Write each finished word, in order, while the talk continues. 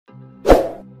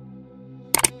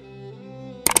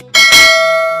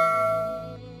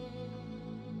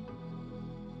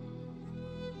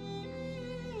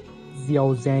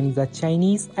Xiao Zhan is a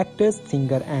Chinese actor,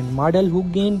 singer and model who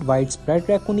gained widespread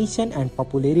recognition and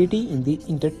popularity in the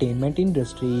entertainment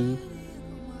industry.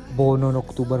 Born on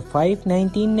October 5,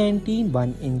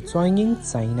 1991 in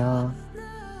Chongqing, China.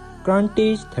 Current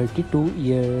age 32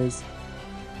 years.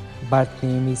 Birth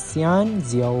name is Xian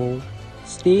Xiao.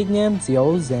 Stage name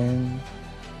Xiao Zhan.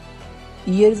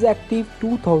 Years active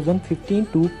 2015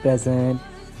 to present.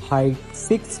 Height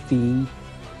 6 feet.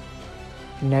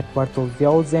 Net worth of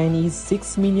Xiao Zhan is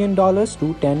 $6 million to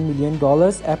 $10 million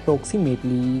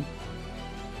approximately.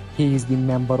 He is the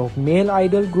member of male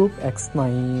idol group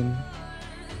xnine.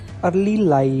 Early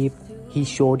life. He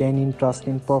showed an interest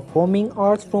in performing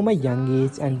arts from a young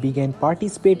age and began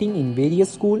participating in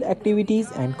various school activities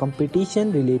and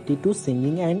competition related to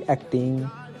singing and acting.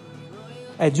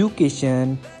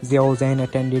 Education. Xiao Zhan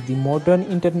attended the Modern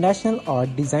International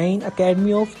Art Design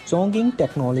Academy of Chongqing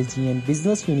Technology and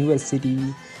Business University,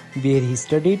 where he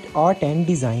studied art and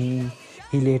design.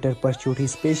 He later pursued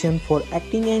his passion for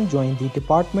acting and joined the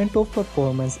Department of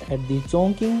Performance at the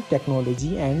Chongqing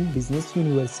Technology and Business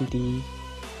University.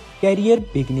 Career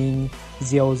beginning.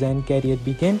 Xiao Zhan's career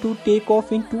began to take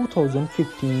off in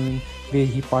 2015, where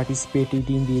he participated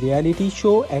in the reality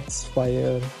show X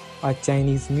Fire, a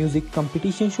Chinese music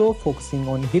competition show focusing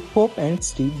on hip-hop and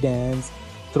street dance.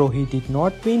 Though he did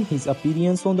not win, his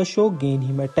appearance on the show gained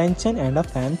him attention and a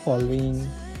fan following.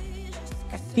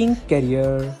 Acting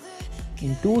career.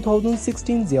 In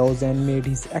 2016, Xiao Zhan made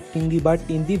his acting debut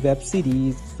in the web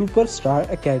series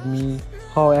Superstar Academy.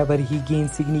 However, he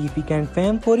gained significant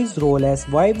fame for his role as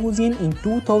Wei Wuxian in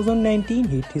 2019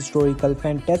 hit historical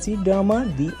fantasy drama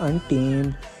The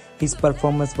Untamed. His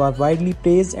performance was widely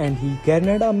praised and he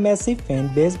garnered a massive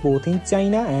fan base both in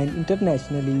China and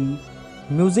internationally.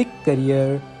 Music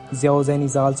career. Xiao Zhan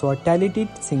is also a talented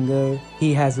singer.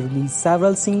 He has released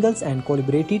several singles and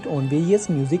collaborated on various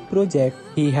music projects.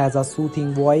 He has a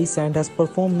soothing voice and has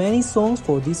performed many songs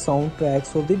for the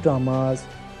soundtracks of the dramas.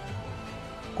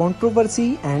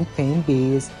 Controversy and fan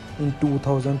base. In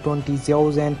 2020,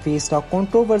 Xiao Zhan faced a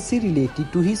controversy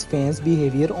related to his fans'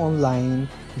 behavior online.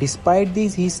 Despite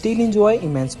this, he still enjoys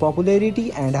immense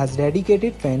popularity and has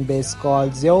dedicated fan base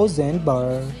called Xiao Zhan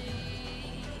Bar.